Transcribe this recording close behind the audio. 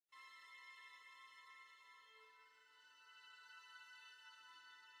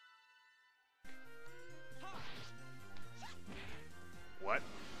what?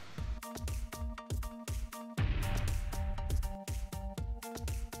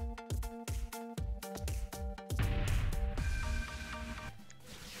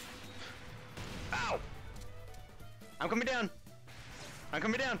 Ow! I'm coming down! I'm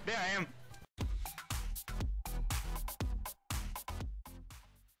coming down! There I am!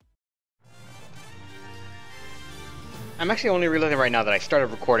 I'm actually only realizing right now that I started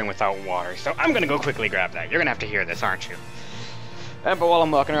recording without water, so I'm gonna go quickly grab that. You're gonna have to hear this, aren't you? But while I'm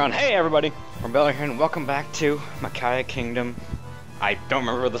walking around, hey everybody! Rebella here, and welcome back to Makai Kingdom. I don't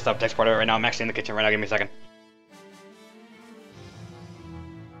remember the subtext part of it right now. I'm actually in the kitchen right now. Give me a second.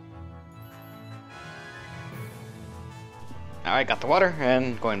 Alright, got the water,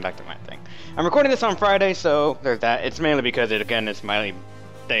 and going back to my thing. I'm recording this on Friday, so there's that. It's mainly because, it's my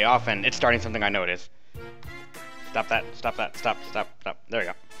day off, and it's starting something I noticed. Stop that, stop that, stop. There we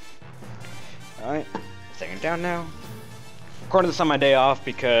go. Alright, taking it down now. Recording this on my day off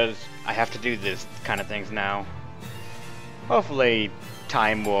because I have to do this kind of things now. Hopefully,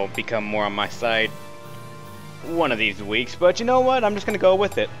 time will become more on my side one of these weeks, but you know what? I'm just gonna go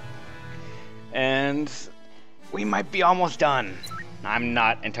with it. And we might be almost done. I'm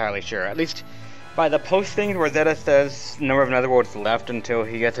not entirely sure. At least by the posting where Zeta says number of netherworlds left until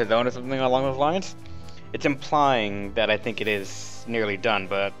he gets his own or something along those lines, it's implying that I think it is nearly done,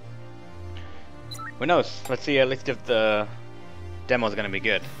 but who knows? Let's see at least if the demo is going to be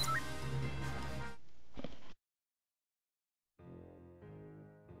good.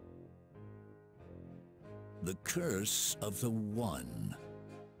 The Curse of the One.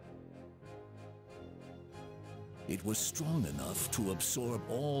 It was strong enough to absorb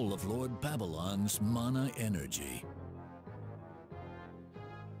all of Lord Babylon's mana energy.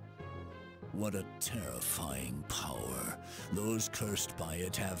 What a terrifying power. Those cursed by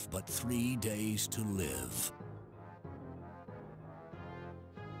it have but 3 days to live.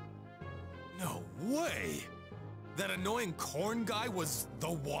 No way! That annoying corn guy was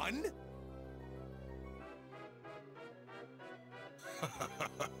the one?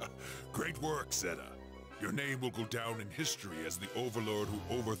 Great work, Zeta. Your name will go down in history as the overlord who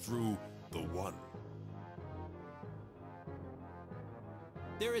overthrew the One.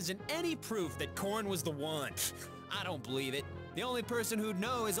 There isn't any proof that Korn was the one. I don't believe it. The only person who'd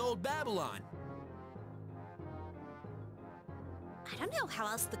know is old Babylon. I don't know how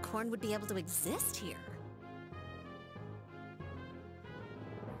else the Korn would be able to exist here.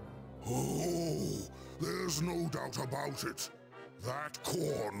 Oh, there's no doubt about it. That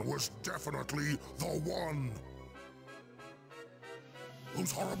corn was definitely the One.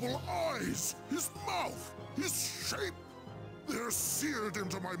 Those horrible eyes, his mouth, his shape. They're seared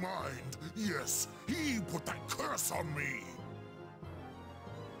into my mind. Yes, he put that curse on me.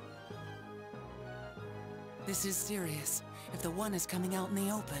 This is serious. If the One is coming out in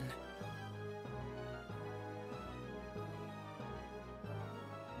the open.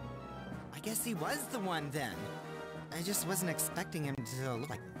 I guess he was the one then. I just wasn't expecting him to look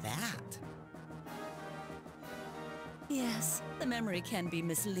like that. Yes, the memory can be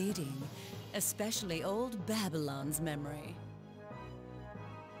misleading, especially old Babylon's memory.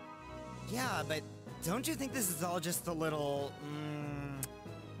 Yeah, but don't you think this is all just a little,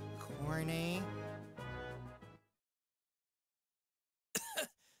 corny?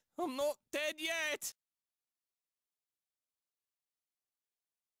 I'm not dead yet!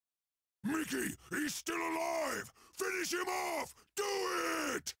 Mickey, he's still alive! Finish him off! Do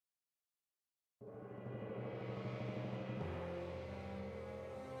it!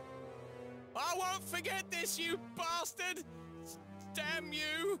 I won't forget this, you bastard! Damn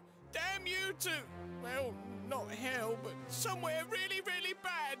you! Damn you to, well, not hell, but somewhere really, really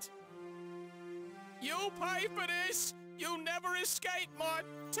bad! You'll pay for this! You'll never escape my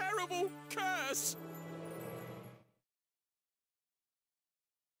terrible curse!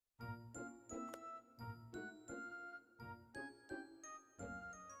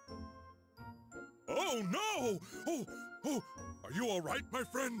 Oh no! Oh, are you all right, my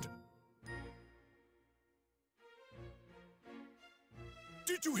friend?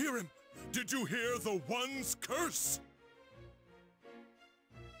 Did you hear him? Did you hear the One's curse?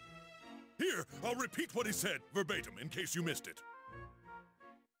 Here, I'll repeat what he said, verbatim, in case you missed it.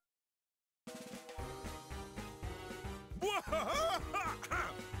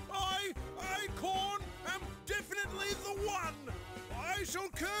 I, Korn, am definitely the One! I shall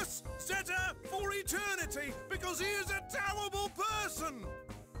curse Zeta for eternity, because he is a terrible person!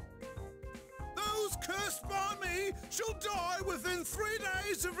 Those cursed by me shall die within 3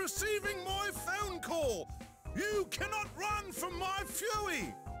 days of receiving my phone call! You cannot run from my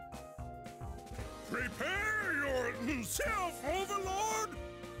fury! Prepare yourself, Overlord!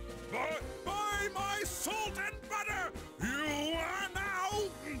 By my salt and butter, you are now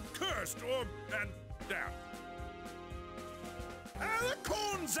cursed and damned.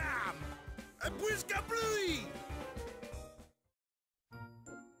 Alakonzam! Bwiskablui!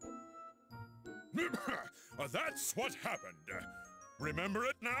 That's what happened. Remember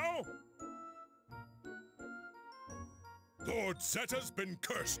it now? Lord Zeta's been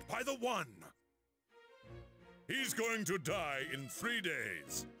cursed by the One. He's going to die in 3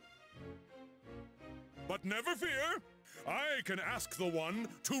 days. But never fear, I can ask the One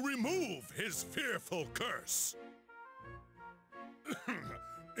to remove his fearful curse.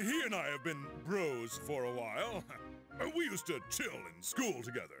 He and I have been bros for a while. We used to chill in school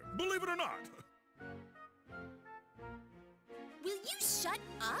together, believe it or not. Will you shut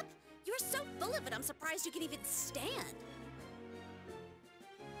up? You're so full of it, I'm surprised you can even stand.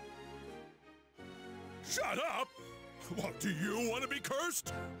 Shut up! What, do you want to be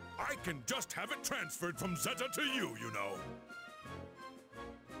cursed? I can just have it transferred from Zeta to you, you know.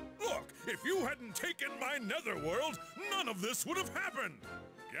 Look, if you hadn't taken my netherworld, none of this would have happened.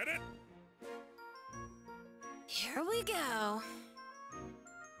 Get it? Here we go.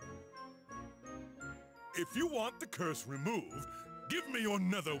 If you want the curse removed, give me your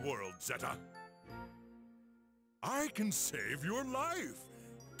netherworld, Zeta. I can save your life.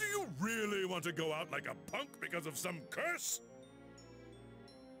 Do you really want to go out like a punk because of some curse?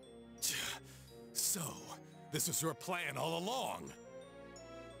 So, this was your plan all along.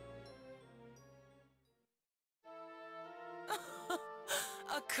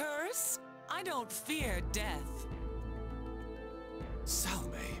 A curse? I don't fear death.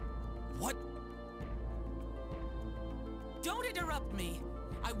 Salome, what? Don't interrupt me.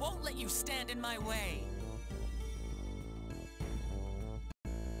 I won't let you stand in my way.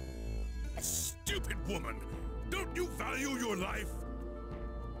 Stupid woman! Don't you value your life?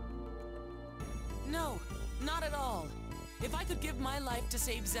 No, not at all. If I could give my life to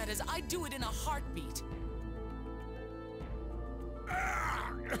save Zeta's, I'd do it in a heartbeat.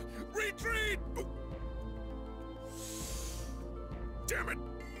 Ah! Retreat! Damn it!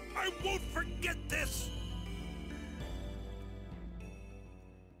 I won't forget this!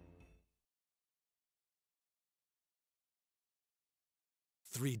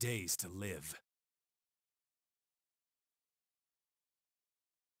 "3 days to live."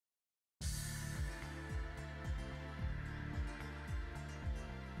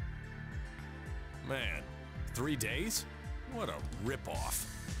 Man, 3 days? What a ripoff.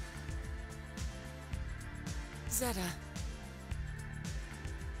 Zeta.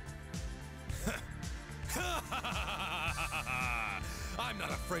 I'm not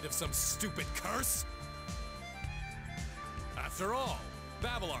afraid of some stupid curse. After all,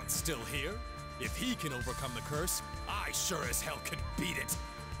 Babylon's still here. If he can overcome the curse, I sure as hell can beat it.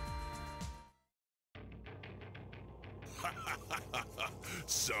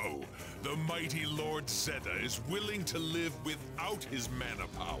 So, the mighty Lord Zeta is willing to live without his mana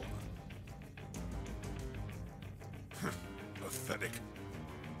power. Pathetic.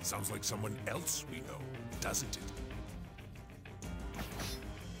 Sounds like someone else we know, doesn't it?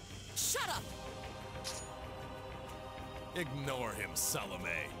 Shut up! Ignore him, Salome.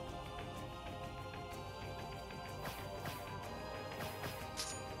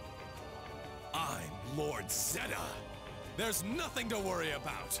 I'm Lord Zeta. There's nothing to worry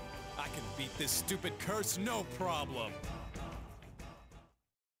about. I can beat this stupid curse, no problem.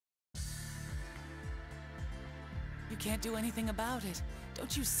 You can't do anything about it.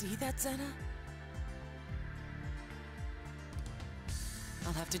 Don't you see that, Zeta?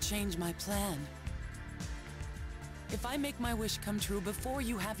 I'll have to change my plan. If I make my wish come true before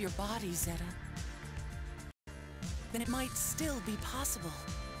you have your body, Zeta, then it might still be possible.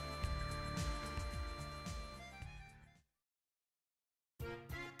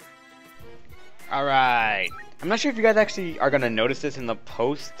 Alright. I'm not sure if you guys actually are gonna notice this in the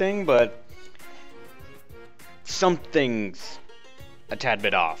post thing, but something's a tad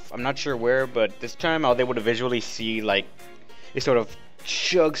bit off. I'm not sure where, but this time I was able to visually see like it sort of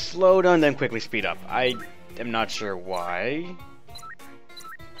chug slow down, then quickly speed up. I am not sure why.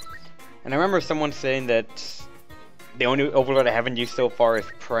 And I remember someone saying that the only overload I haven't used so far is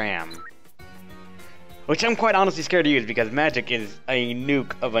Pram. Which I'm quite honestly scared to use because magic is a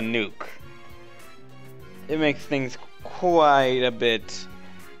nuke of a nuke. It makes things quite a bit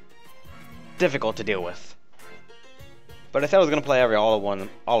difficult to deal with. But I said I was gonna play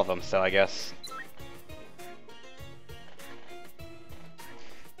all of them, so I guess.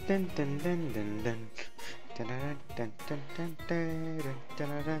 Dun dun dun dun dun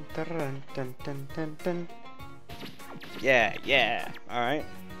Yeah, yeah. Alright.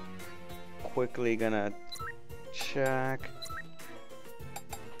 Quickly gonna check.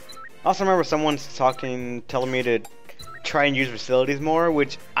 Also remember someone's telling me to try and use facilities more,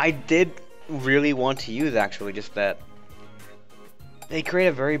 which I did really want to use actually, just that they create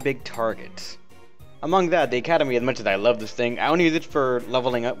a very big target. Among that, the Academy, as much as I love this thing, I only use it for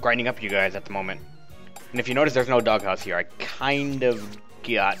leveling up, grinding up you guys at the moment. And if you notice, there's no doghouse here. I kind of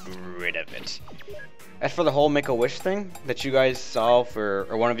got rid of it. As for the whole Make-A-Wish thing that you guys saw or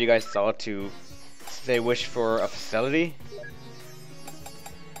one of you guys saw to say wish for a facility.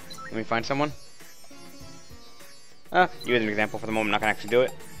 Let me find someone. Use an example for the moment, I'm not gonna actually do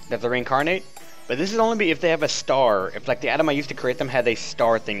it. They have to reincarnate. But this is only if they have a star. If like the atom I used to create them had a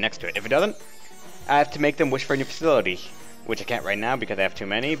star thing next to it. If it doesn't, I have to make them wish for a new facility, which I can't right now because I have too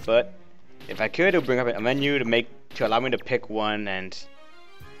many. But if I could, it would bring up a menu to allow me to pick one and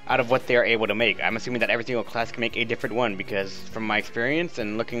out of what they are able to make. I'm assuming that every single class can make a different one because from my experience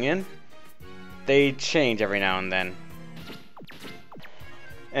and looking in, they change every now and then.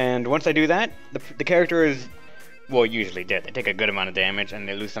 And once I do that, the character is, well, usually dead. They take a good amount of damage and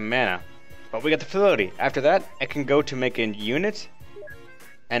they lose some mana. But we got the facility. After that, I can go to make a unit.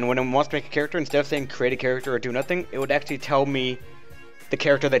 And when it wants to make a character, instead of saying create a character or do nothing, it would actually tell me the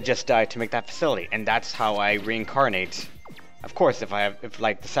character that just died to make that facility. And that's how I reincarnate. Of course, if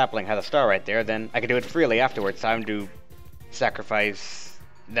like the sapling has a star right there, then I can do it freely afterwards. So I'm to sacrifice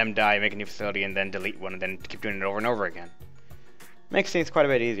them, die, make a new facility, and then delete one, and then keep doing it over and over again. Makes things quite a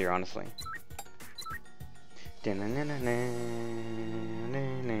bit easier, honestly.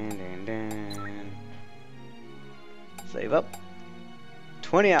 Save up.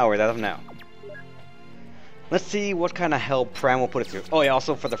 20 hours as of now. Let's see what kind of hell Pram will put us through. Oh yeah,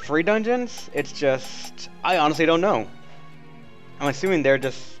 also for the free dungeons, it's just... I honestly don't know. I'm assuming they're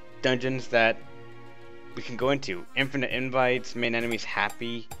just dungeons that we can go into. Infinite invites, main enemies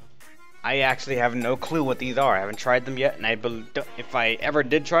happy. I actually have no clue what these are. I haven't tried them yet, and if I ever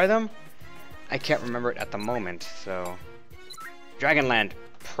did try them, I can't remember it at the moment, so... Dragonland,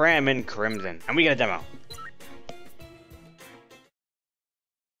 Pram in Crimson, and we get a demo.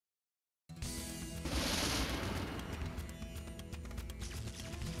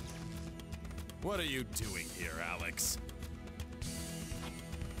 What are you doing here, Alex?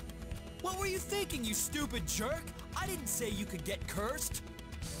 What were you thinking, you stupid jerk? I didn't say you could get cursed.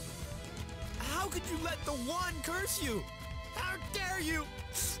 How could you let the one curse you? How dare you?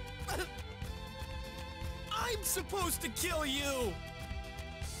 I'm supposed to kill you!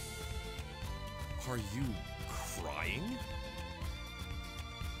 Are you crying?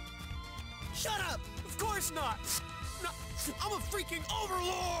 Shut up! Of course not! No, I'm a freaking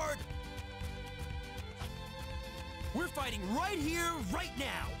overlord! We're fighting right here, right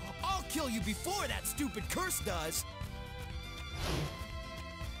now! I'll kill you before that stupid curse does!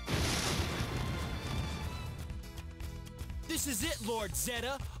 This is it, Lord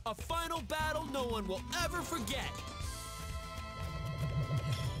Zeta! A final battle no one will ever forget!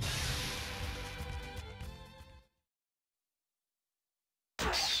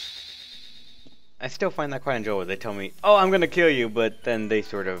 I still find that quite enjoyable. They tell me, oh, I'm gonna kill you, but then they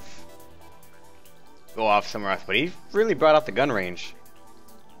sort of go off somewhere else. But he really brought out the gun range.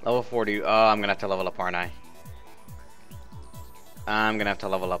 Level 40. Oh, I'm gonna have to level up, aren't I? I'm gonna have to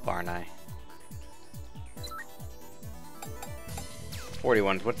level up, aren't I?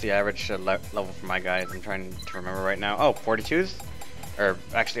 41s. What's the average level for my guys? I'm trying to remember right now. Oh, 42s? Or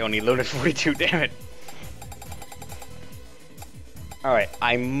actually only loaded 42, damn it. Alright,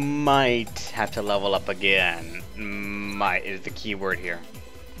 I might have to level up again. Might is the key word here.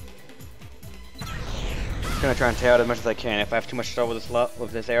 I'm gonna try and tear out as much as I can. If I have too much trouble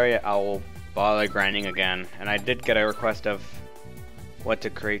with this area, I will bother grinding again. And I did get a request of what to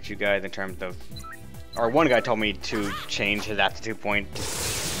create you guys in terms of... Or one guy told me to change his aptitude point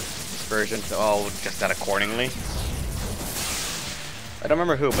version, so I'll adjust that accordingly. I don't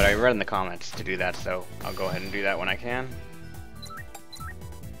remember who, but I read in the comments to do that, so I'll go ahead and do that when I can.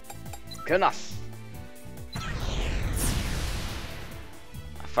 Good enough.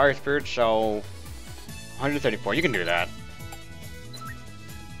 A fire spirit shall 134. You can do that.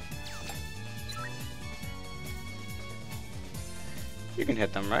 You can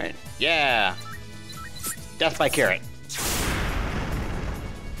hit them, right? Yeah. Death by carrot.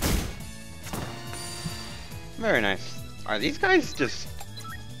 Very nice. Are these guys just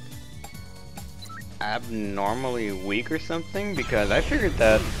abnormally weak or something? Because I figured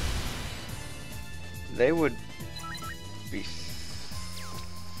that they would be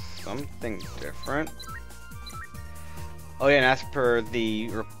something different. Oh yeah, and as per the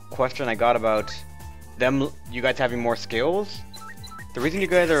question I got about you guys having more skills, the reason you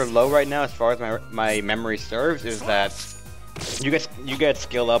guys are low right now, as far as my memory serves, is that you get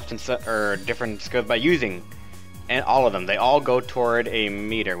skill ups or different skills by using, and all of them. They all go toward a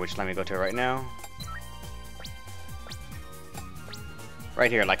meter, which let me go to right now. Right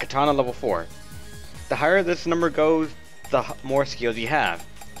here, like Katana level 4. The higher this number goes, the more skills you have.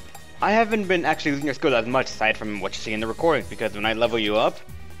 I haven't been actually using your skills as much, aside from what you see in the recordings, because when I level you up,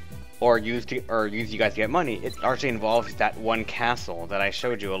 or use you guys to get money, it actually involves that one castle that I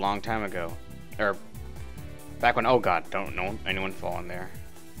showed you a long time ago. Or, back when, oh god, don't know anyone fall in there.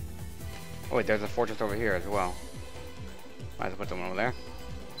 Oh wait, there's a fortress over here as well. Might as well put them over there.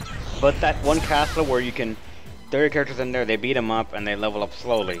 But that one castle where you can throw your characters in there, they beat them up, and they level up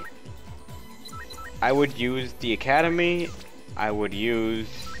slowly. I would use the academy, I would use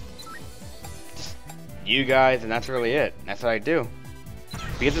you guys, and that's really it. That's what I do.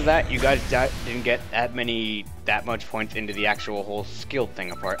 Because of that, you guys didn't get that much points into the actual whole skill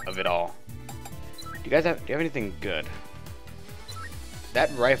thing apart of it all. Do you have anything good? That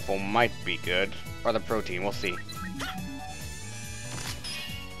rifle might be good, or the protein, we'll see.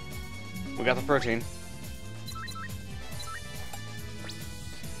 We got the protein.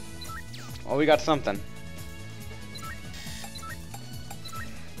 Oh, we got something.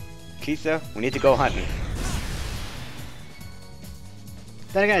 Kisa, we need to go hunting.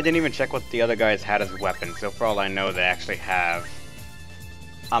 Then again, I didn't even check what the other guys had as weapons, so for all I know, they actually have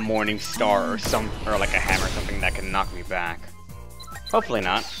a morning star or like a hammer or something that can knock me back. Hopefully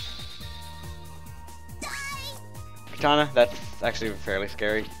not. Katana, that's actually fairly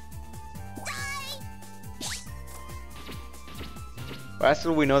scary. Well, that's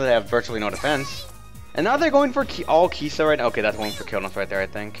what we know, that they have virtually no defense. And now they're going for all Kisa right now. Okay, that's going for killing us right there, I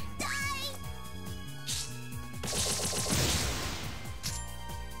think.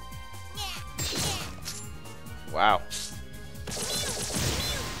 Wow.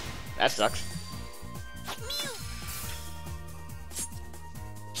 That sucks.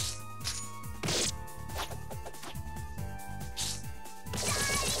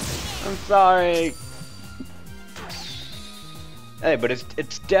 I'm sorry. Hey, but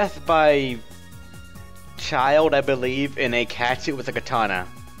it's death by child, I believe, in a catsuit with a katana.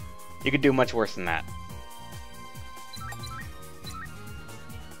 You could do much worse than that.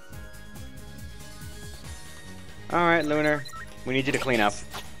 Alright, Lunar. We need you to clean up.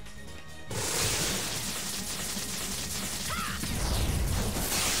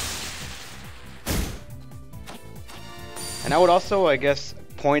 And I would also, I guess,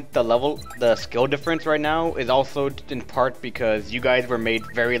 point the skill difference right now is also in part because you guys were made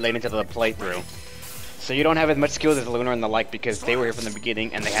very late into the playthrough. So you don't have as much skills as Lunar and the like because they were here from the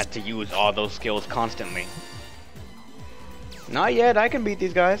beginning and they had to use all those skills constantly. Not yet, I can beat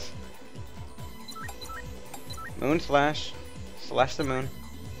these guys. Moon slash. Slash the moon.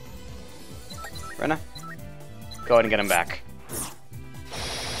 Rena, go ahead and get him back.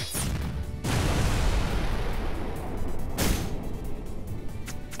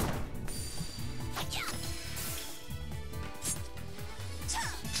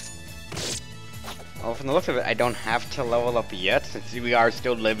 Well, from the looks of it, I don't have to level up yet, since we are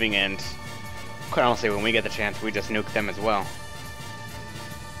still living, and quite honestly, when we get the chance, we just nuke them as well.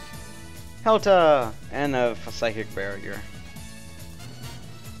 Helta! And a psychic barrier.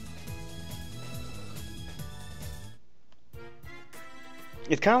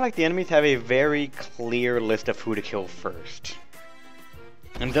 It's kind of like the enemies have a very clear list of who to kill first.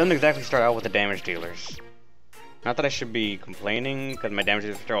 And it doesn't exactly start out with the damage dealers. Not that I should be complaining, because my damage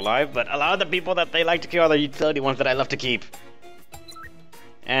dealers are still alive, but a lot of the people that they like to kill are the utility ones that I love to keep.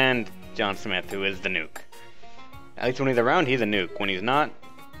 And John Smith, who is the nuke. At least when he's around, he's a nuke. When he's not,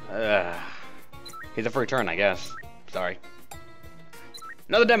 he's a free turn, I guess. Sorry.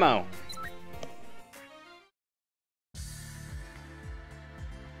 Another demo!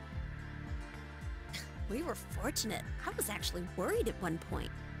 We were fortunate. I was actually worried at one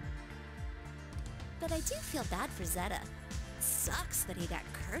point. But I do feel bad for Zeta. Sucks that he got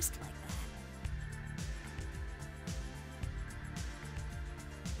cursed like that.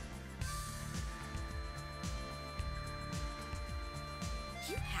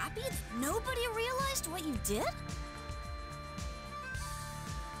 You happy that nobody realized what you did?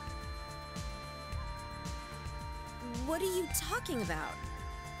 What are you talking about?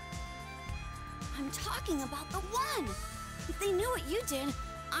 I'm talking about the one! If they knew what you did,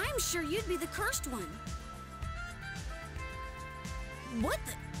 I'm sure you'd be the cursed one. What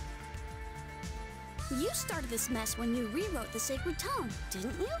the? You started this mess when you rewrote the sacred tome,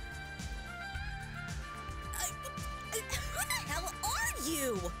 didn't you?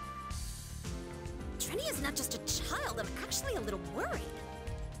 you! Trini is not just a child, I'm actually a little worried.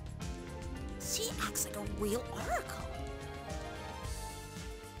 She acts like a real oracle.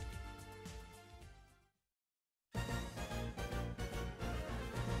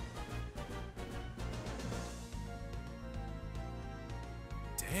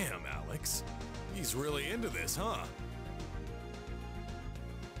 Damn, Alex. He's really into this, huh?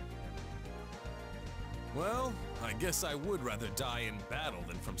 Well, I guess I would rather die in battle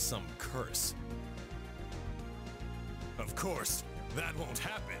than from some curse. Of course, that won't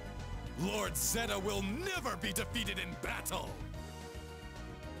happen. Lord Zeta will never be defeated in battle!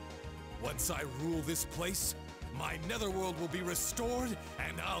 Once I rule this place, my netherworld will be restored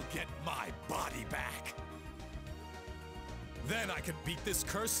and I'll get my body back. Then I can beat this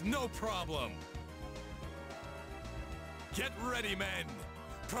curse no problem. Get ready, men!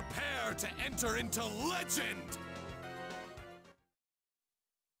 Prepare to enter into legend!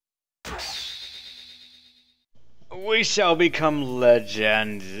 We shall become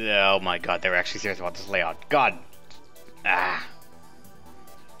legend. Oh my god, they're actually serious about this layout. God.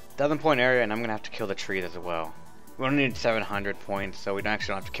 1,000-point area, and I'm gonna have to kill the trees as well. We only need 700 points, so we don't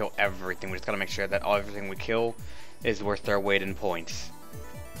actually have to kill everything. We just gotta make sure that everything we kill is worth their weight in points.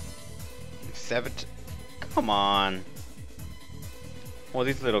 7. Come on. Well,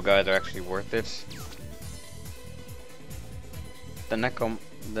 these little guys are actually worth it.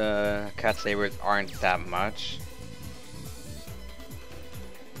 The cat sabers aren't that much.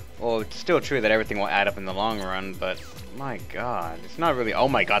 Well, it's still true that everything will add up in the long run, but my god, it's not really. Oh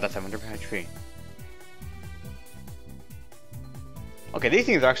my god, that's 700 HP. Okay, these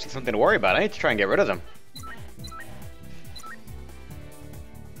things are actually something to worry about. I need to try and get rid of them.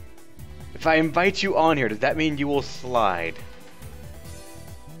 If I invite you on here, does that mean you will slide?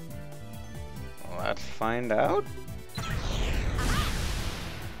 Let's find out.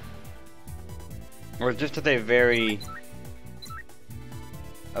 Or just at a very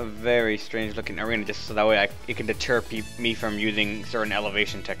strange looking arena, just so that way it can deter me from using certain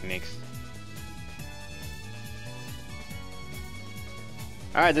elevation techniques.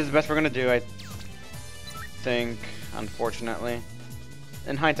 Alright, this is the best we're gonna do, I think, unfortunately.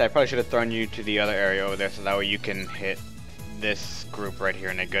 In hindsight, I probably should have thrown you to the other area over there so that way you can hit this group right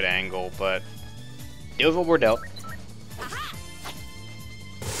here in a good angle, but deal with what we're dealt.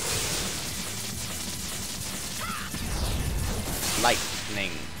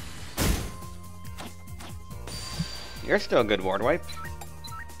 Lightning. You're still a good ward wipe.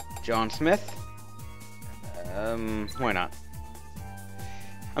 John Smith. Why not?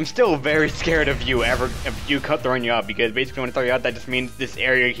 I'm still very scared of you throwing you out, because basically when I throw you out, that just means this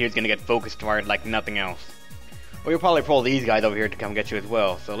area here is gonna get focused toward like nothing else. Well, you'll probably pull these guys over here to come get you as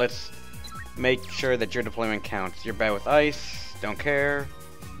well. So let's make sure that your deployment counts. You're bad with ice. Don't care.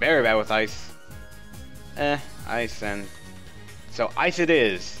 Very bad with ice. Ice and... So ice it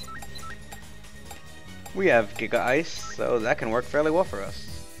is. We have Giga Ice, so that can work fairly well for us.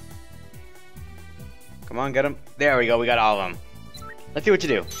 Come on, get him. There we go, we got all of them. Let's see what you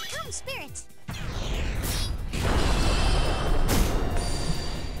do. Come, spirits.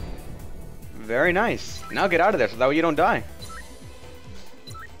 Very nice. Now get out of there so that way you don't die.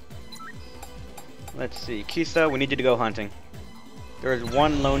 Let's see. Kisa, we need you to go hunting. There's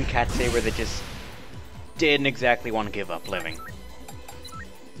one lone cat saber that just didn't exactly want to give up living.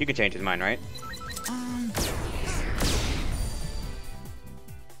 You can change his mind, right?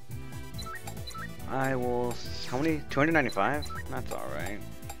 I will... How many? 295? That's alright.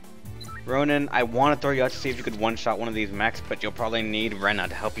 Ronan, I want to throw you out to see if you could one-shot one of these mechs, but you'll probably need Rena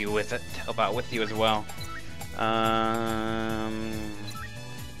to help you with it, to help out with you as well.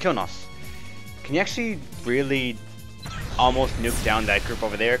 Kilnos. Can you actually really almost nuke down that group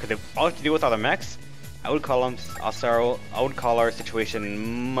over there? Because if all you have to do with other mechs, I would call our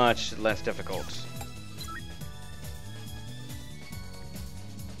situation much less difficult.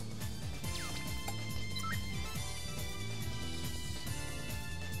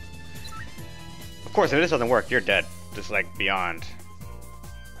 Of course, if this doesn't work, you're dead. Just like beyond.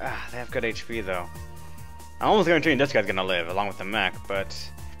 They have good HP though. I'm almost guaranteeing this guy's gonna live along with the mech, but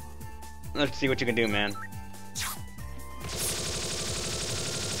let's see what you can do, man.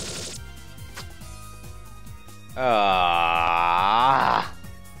 Come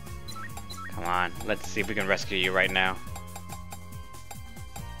on, let's see if we can rescue you right now.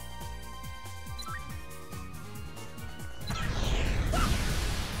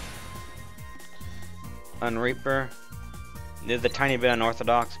 Unreaper. Did the tiny bit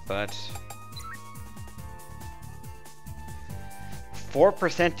unorthodox, but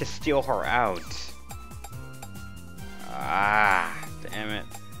 4% to steal her out. Damn it.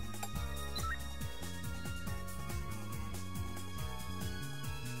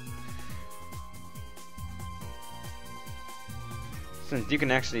 Since you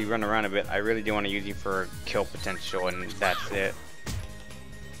can actually run around a bit, I really do want to use you for kill potential, and that's it.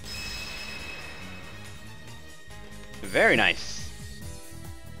 Very nice.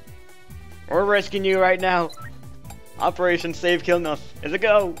 We're rescuing you right now. Operation Save Kill Nuff. Is a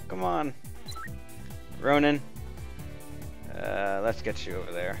go. Come on. Ronan. Let's get you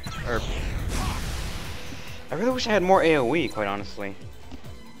over there. I really wish I had more AoE, quite honestly.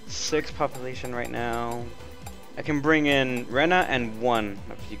 6 population right now. I can bring in Rena and 1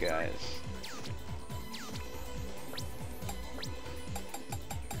 of you guys.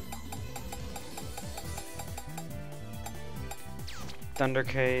 Thunder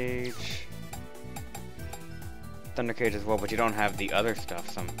Cage. Thunder Cage as well, but you don't have the other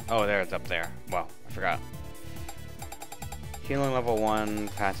stuff. Oh, there, it's up there. Well, I forgot. Healing level 1,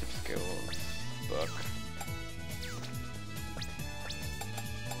 passive skills, book.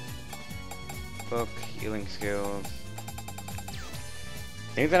 Book, healing skills.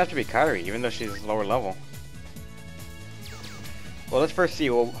 I think that has to be Kairi, even though she's lower level. Well, let's first see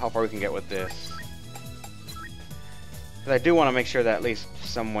how far we can get with this. Because I do want to make sure that at least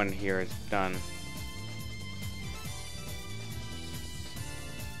someone here is done.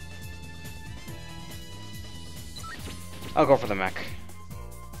 I'll go for the mech.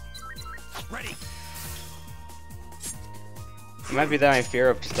 Ready. It might be that I fear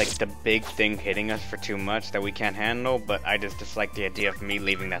of just like the big thing hitting us for too much that we can't handle, but I just dislike the idea of me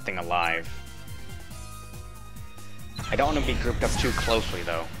leaving that thing alive. I don't want to be grouped up too closely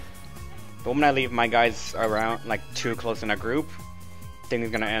though. But when I leave my guys around like too close in a group, things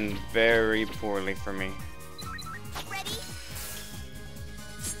is gonna end very poorly for me. Ready?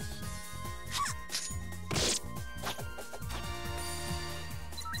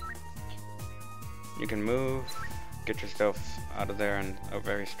 You can move, get yourself out of there in a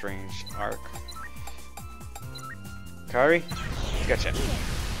very strange arc. Kairi, gotcha.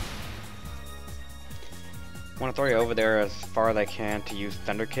 Want to throw you over there as far as I can to use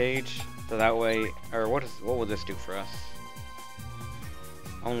Thunder Cage, so that way, or what will this do for us?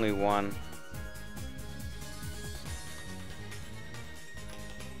 Only 1.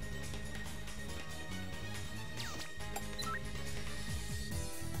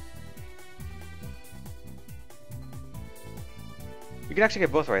 You can actually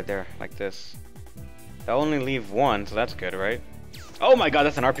get both right there, like this. They'll only leave 1, so that's good, right? Oh my god,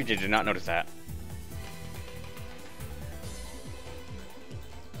 that's an RPG, did not notice that.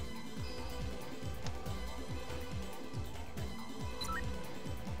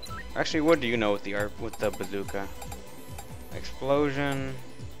 Actually, what do you know with the bazooka? Explosion.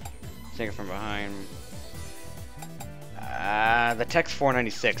 Take it from behind. The tech's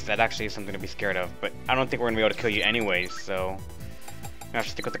 496. That actually is something to be scared of, but I don't think we're gonna be able to kill you anyways, so we have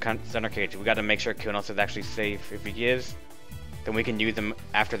to stick with the Thunder Cage. We gotta make sure Kunos is actually safe. If he is, then we can use him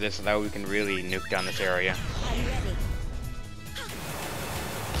after this, so that way we can really nuke down this area. I'm ready.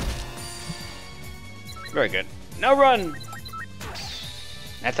 Very good. Now run!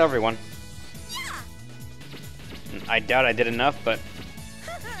 That's everyone. I doubt I did enough, but...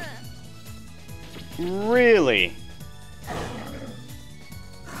 Really?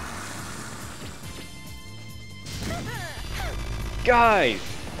 Guys!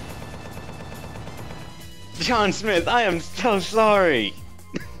 John Smith, I am so sorry!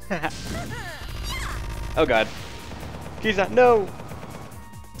 Oh god. Kisa, no!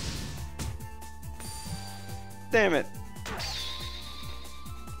 Damn it.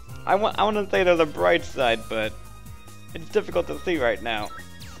 I want to say there's a bright side, but it's difficult to see right now.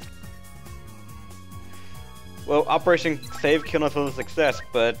 Well, Operation Save Kill Nuff was a success,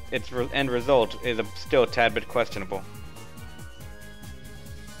 but its end result is still a tad bit questionable.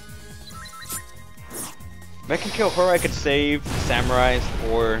 If I can kill her, I could save the samurais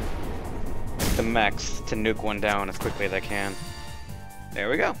or the mechs to nuke one down as quickly as I can. There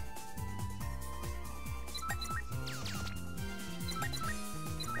we go.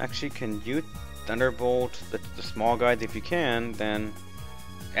 Actually, can you Thunderbolt the small guys if you can, then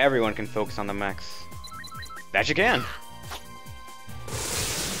everyone can focus on the mechs. That you can!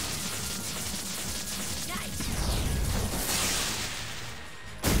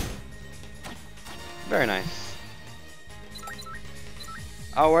 Very nice.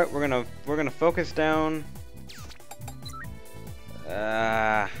 Alright, we're gonna focus down.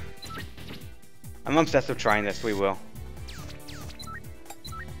 I'm obsessed with trying this, we will.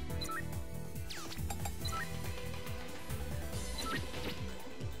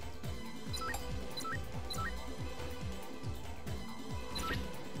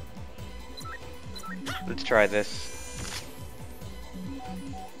 Let's try this.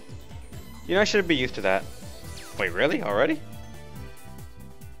 You know, I should be used to that. Wait, really? Already?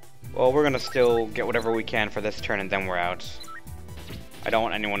 Well, we're gonna still get whatever we can for this turn and then we're out. I don't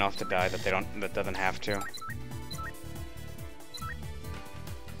want anyone else to die that doesn't have to.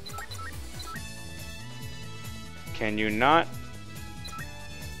 Can you not?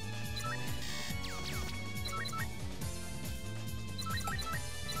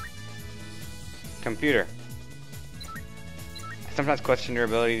 Computer. I sometimes question your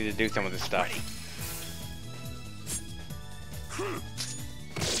ability to do some of this stuff.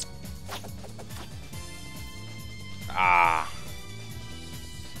 Ah.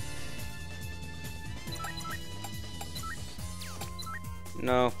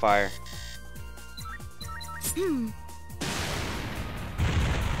 No fire.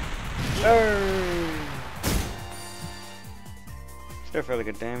 Oh. Still fairly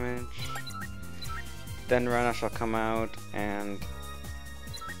good damage. Then Rana shall come out and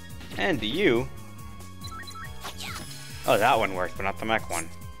you. Oh, that one worked, but not the mech one.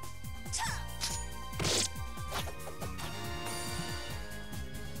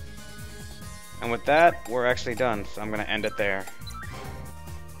 And with that, we're actually done, so I'm gonna end it there.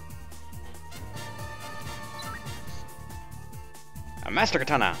 A Master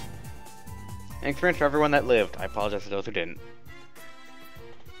Katana! An experience for everyone that lived. I apologize to those who didn't.